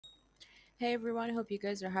Hey everyone, hope you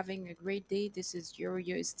guys are having a great day. This is EUR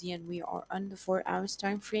USD and we are on the 4 hours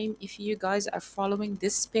time frame. If you guys are following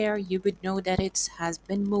this pair, you would know that it has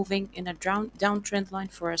been moving in a downtrend line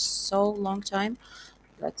for a so long time.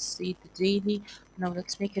 Let's see the daily. Now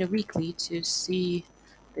let's make it a weekly to see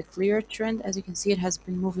the clear trend. As you can see, it has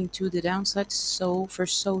been moving to the downside for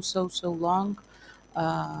so long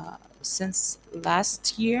since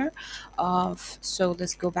last year. So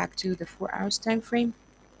let's go back to the 4 hours time frame.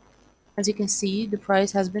 As you can see, the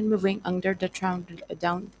price has been moving under the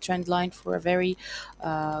downtrend line for a very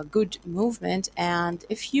good movement. And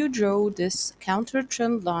if you draw this counter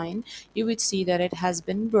trend line, you would see that it has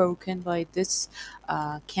been broken by this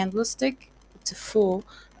candlestick. It's a full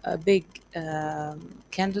big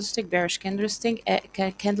candlestick, bearish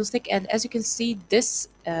candlestick, and as you can see, this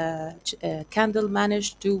candle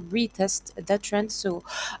managed to retest that trend. So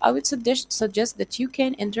I would suggest that you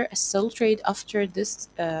can enter a sell trade after this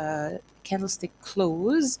candlestick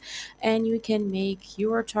close, and you can make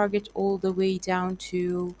your target all the way down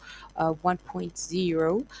to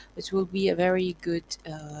 1.0. It will be a very good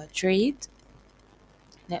trade.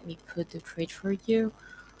 Let me put the trade for you.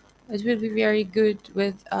 It will be very good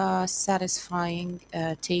with satisfying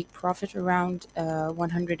take profit around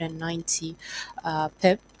 190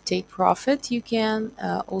 pip take profit. You can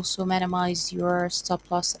also minimize your stop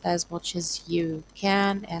loss as much as you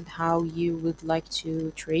can and how you would like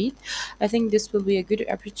to trade. I think this will be a good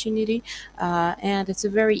opportunity, and it's a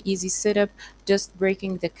very easy setup, just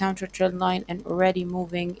breaking the counter trend line and already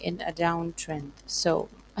moving in a downtrend. So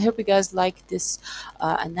I hope you guys like this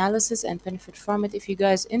analysis and benefit from it. If you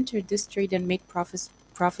guys entered this trade and make profits,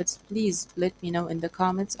 please let me know in the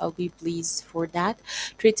comments. I'll be pleased for that.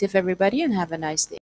 Trade safe everybody and have a nice day.